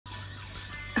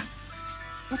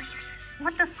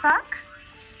What the fuck?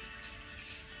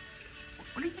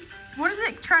 What is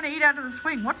it trying to eat out of the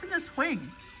swing? What's in the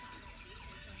swing?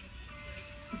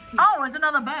 Oh, it's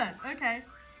another bird. Okay.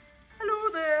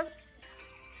 Hello there.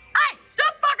 Hey,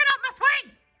 stop fucking up my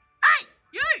swing! Hey,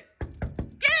 you!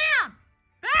 Get down!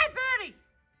 Bad birdie!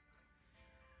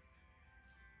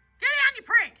 Get down, you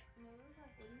prick!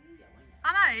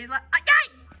 I know, he's like,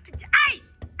 hey!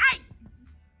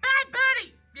 Bad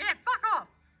birdie! Yeah, fuck off!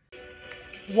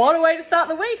 What a way to start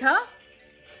the week, huh?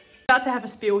 About to have a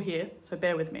spiel here, so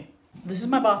bear with me. This is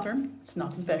my bathroom. It's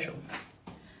nothing special.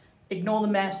 Ignore the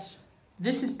mess.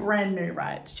 This is brand new,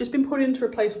 right? It's just been put in to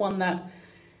replace one that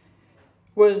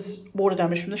was water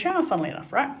damage from the shower, funnily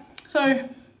enough, right? So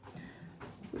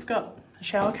we've got a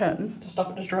shower curtain to stop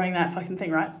it destroying that fucking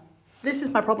thing, right? This is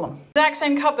my problem. Exact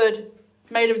same cupboard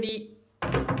made of the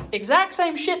exact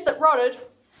same shit that rotted,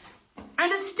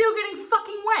 and it's still getting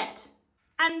fucking wet.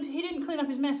 And he didn't clean up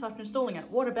his mess after installing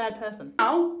it. What a bad person.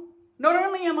 Now, not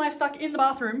only am I stuck in the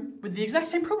bathroom with the exact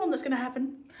same problem that's gonna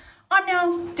happen, I'm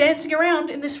now dancing around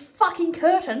in this fucking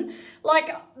curtain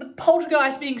like the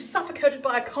poltergeist being suffocated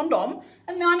by a condom,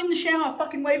 and now I'm in the shower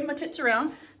fucking waving my tits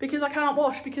around because I can't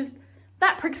wash because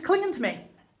that prick's clinging to me.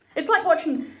 It's like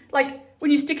watching, like, when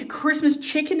you stick a Christmas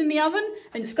chicken in the oven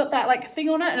and it's got that, like, thing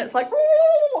on it and it's like,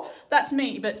 ooh, that's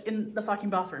me, but in the fucking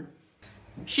bathroom.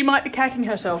 She might be cacking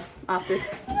herself after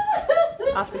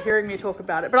hearing me talk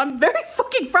about it, but I'm very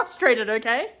fucking frustrated,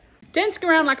 okay? Dancing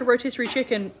around like a rotisserie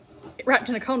chicken wrapped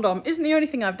in a condom isn't the only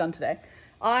thing I've done today.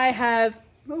 I have,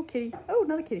 oh kitty, oh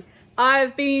another kitty.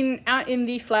 I've been out in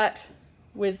the flat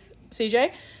with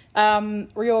CJ,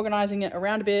 reorganizing it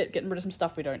around a bit, getting rid of some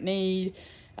stuff we don't need,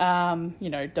 you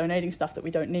know, donating stuff that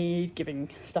we don't need, giving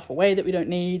stuff away that we don't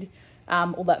need,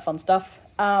 all that fun stuff.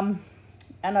 And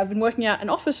I've been working out an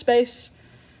office space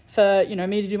for, you know,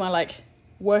 me to do my, like,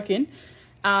 work in,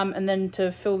 and then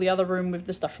to fill the other room with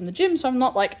the stuff from the gym, so I'm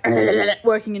not, like,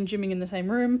 working and gymming in the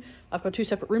same room. I've got 2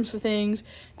 separate rooms for things,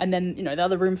 and then, you know, the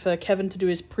other room for Kevin to do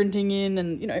his printing in,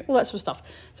 and, you know, all that sort of stuff.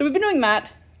 So we've been doing that.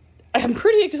 I'm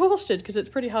pretty exhausted, because it's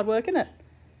pretty hard work, isn't it?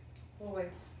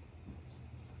 Always.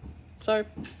 So,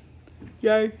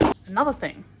 yo. Another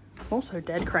thing, I'm also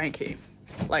dead cranky.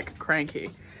 Like, cranky.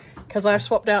 Because I've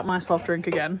swapped out my soft drink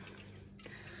again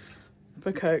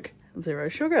for Coke, 0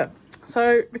 sugar.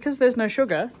 So, because there's no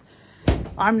sugar,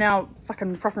 I'm now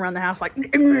fucking frothing around the house like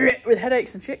with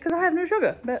headaches and shit because I have no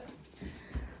sugar. But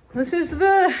this is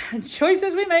the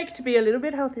choices we make to be a little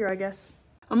bit healthier, I guess.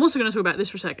 I'm also going to talk about this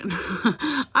for a second.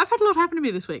 I've had a lot happen to me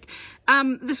this week.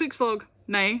 This week's vlog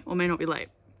may or may not be late.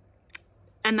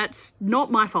 And that's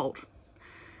not my fault.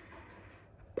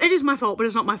 It is my fault, but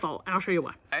it's not my fault. And I'll show you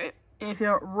why. If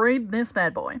you read this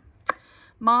bad boy,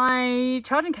 my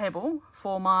charging cable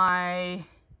for my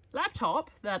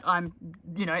laptop that I'm,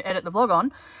 you know, edit the vlog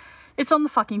on, it's on the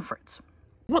fucking fritz.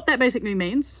 What that basically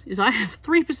means is I have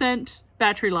 3%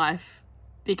 battery life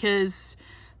because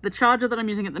the charger that I'm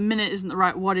using at the minute isn't the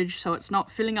right wattage, so it's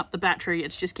not filling up the battery,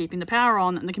 it's just keeping the power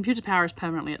on, and the computer power is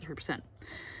permanently at 3%.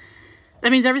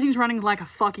 That means everything's running like a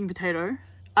fucking potato,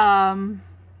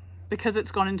 because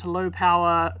it's gone into low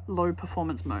power, low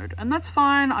performance mode. And that's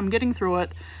fine, I'm getting through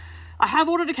it. I have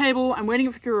ordered a cable, I'm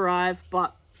waiting for it to arrive,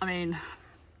 but, I mean,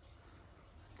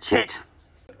 shit.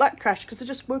 That crashed because I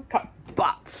just woke up,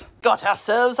 but got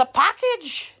ourselves a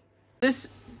package. This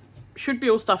should be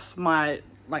all stuff for my,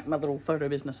 like, my little photo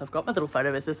business I've got, my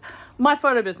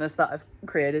photo business that I've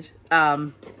created,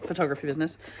 photography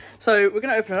business. So we're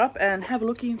gonna open it up and have a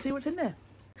looky and see what's in there.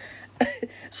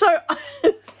 So,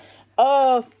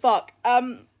 oh fuck,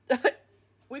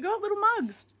 we got little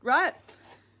mugs, right?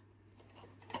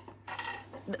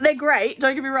 They're great,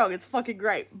 don't get me wrong, it's fucking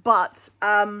great, but,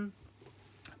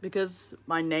 because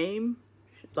my name,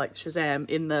 like Shazam,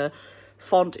 in the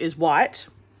font is white,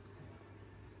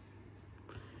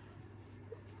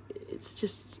 it's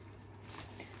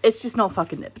just not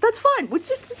fucking it, but that's fine. What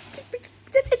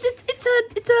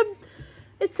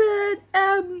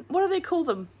do they call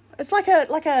them? It's like a,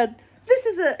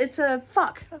 it's a,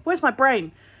 fuck, where's my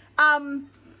brain?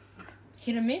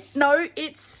 Hit or miss? No,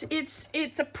 it's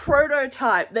a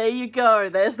prototype. There you go.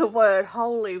 There's the word.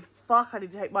 Holy fuck, I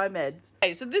need to take my meds.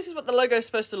 Okay, so this is what the logo is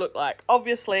supposed to look like.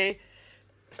 Obviously,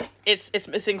 it's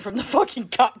missing from the fucking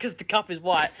cup because the cup is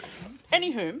white.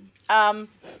 Anywho,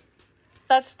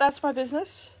 that's my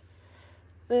business.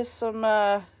 There's some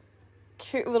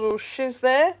cute little shiz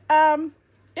there. Yeah,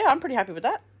 I'm pretty happy with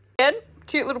that. Again,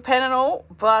 cute little pen and all,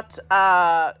 but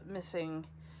missing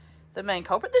the main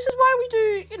culprit. This is why we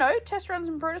do, you know, test runs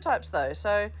and prototypes though.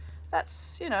 So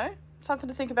that's, you know, something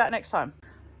to think about next time.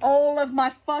 All of my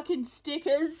fucking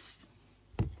stickers.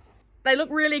 They look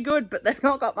really good, but they've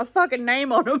not got my fucking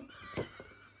name on them.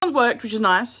 One's worked, which is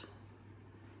nice.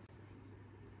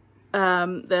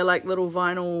 They're like little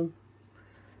vinyl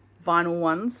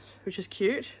ones, which is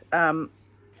cute.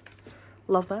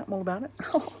 Love that. I'm all about it.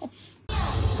 Go,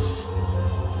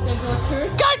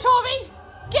 Tommy!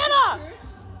 Get her!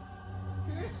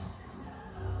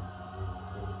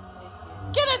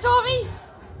 Get her, Tommy!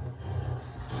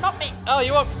 Not me. Oh,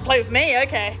 you want to play with me?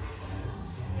 Okay.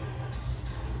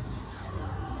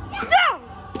 Yeah!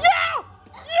 Yeah!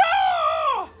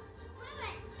 Yeah!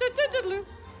 Do-do-do-do.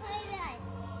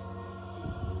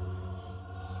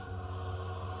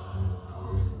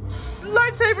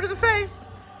 Lightsaber to the face.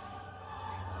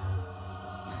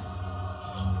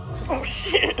 Oh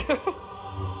shit.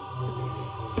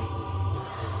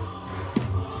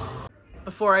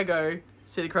 Before I go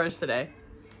see the crows today,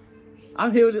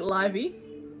 I'm here with little Ivy.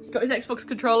 He's got his Xbox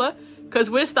controller because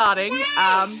we're starting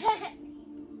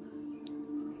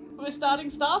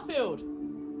Starfield.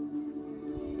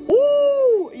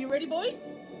 Ooh, are you ready, boy?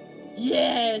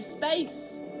 Yeah,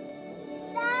 space.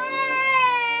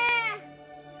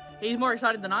 He's more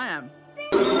excited than I am.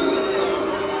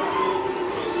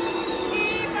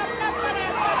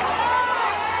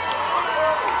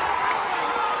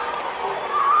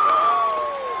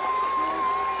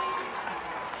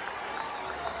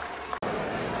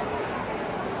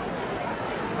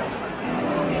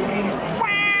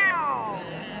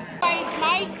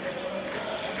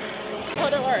 Oh,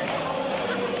 don't worry.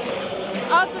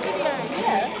 Oh, it's a video.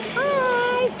 Yeah.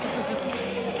 Hi.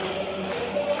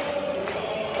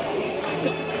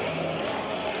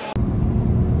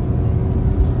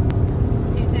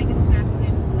 You take a snap of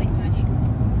him sleeping on you.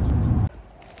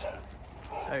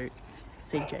 So,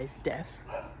 CJ's deaf.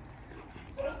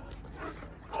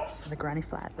 She's in the granny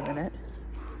flat at the minute.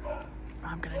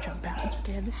 I'm gonna jump out and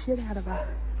scare the shit out of her.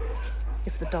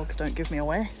 If the dogs don't give me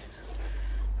away.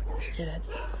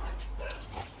 Shitheads.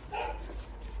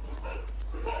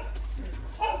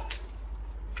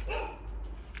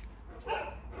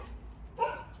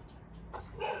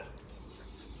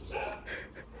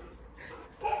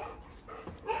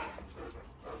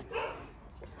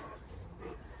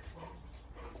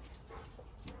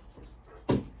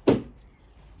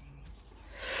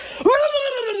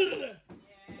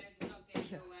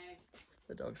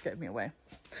 The dogs gave me away.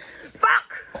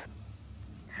 Fuck!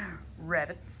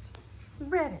 Rabbits.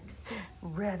 Rabbit.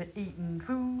 Rabbit eating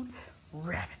food.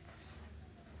 Rabbits.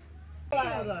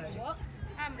 What?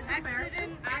 Accidents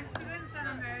and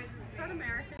emergencies. Is that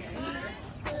American?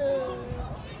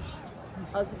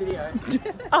 How's the video?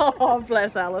 Oh,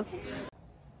 bless Alice.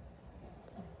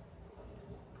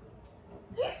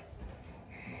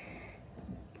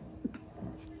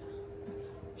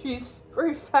 She's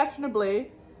very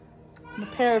fashionably in a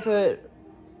pair of her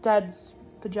dad's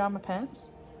pajama pants.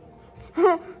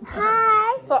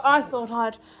 Hi. So I thought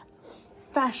I'd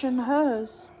fashion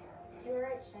hers. You're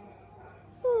right, Shaz.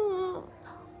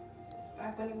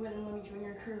 Back when you wouldn't let me join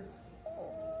your crew.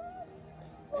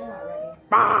 You're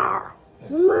not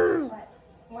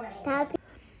ready. Dad.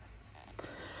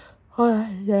 I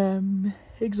am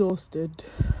exhausted.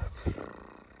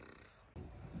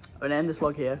 I'm gonna end this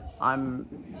vlog here. I'm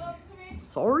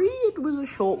sorry it was a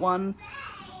short one.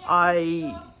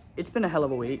 It's been a hell of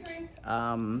a week.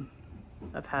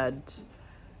 I've had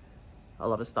a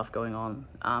lot of stuff going on,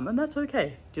 and that's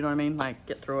okay. Do you know what I mean? Like,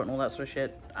 get through it and all that sort of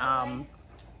shit.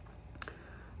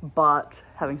 But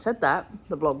having said that,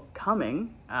 the vlog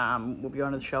coming, we'll be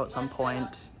going to the show at some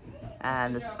point,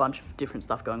 and there's a bunch of different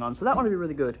stuff going on, so that one will be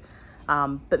really good.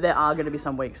 But there are going to be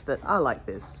some weeks that are like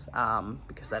this,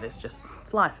 because that is just,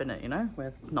 it's life, isn't it, you know,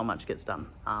 where not much gets done.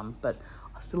 But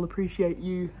I still appreciate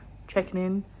you checking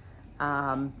in,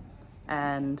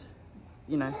 and,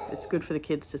 you know, it's good for the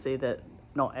kids to see that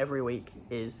not every week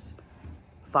is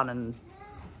fun and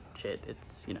shit.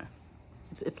 It's, you know,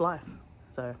 it's life.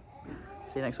 So,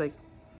 see you next week.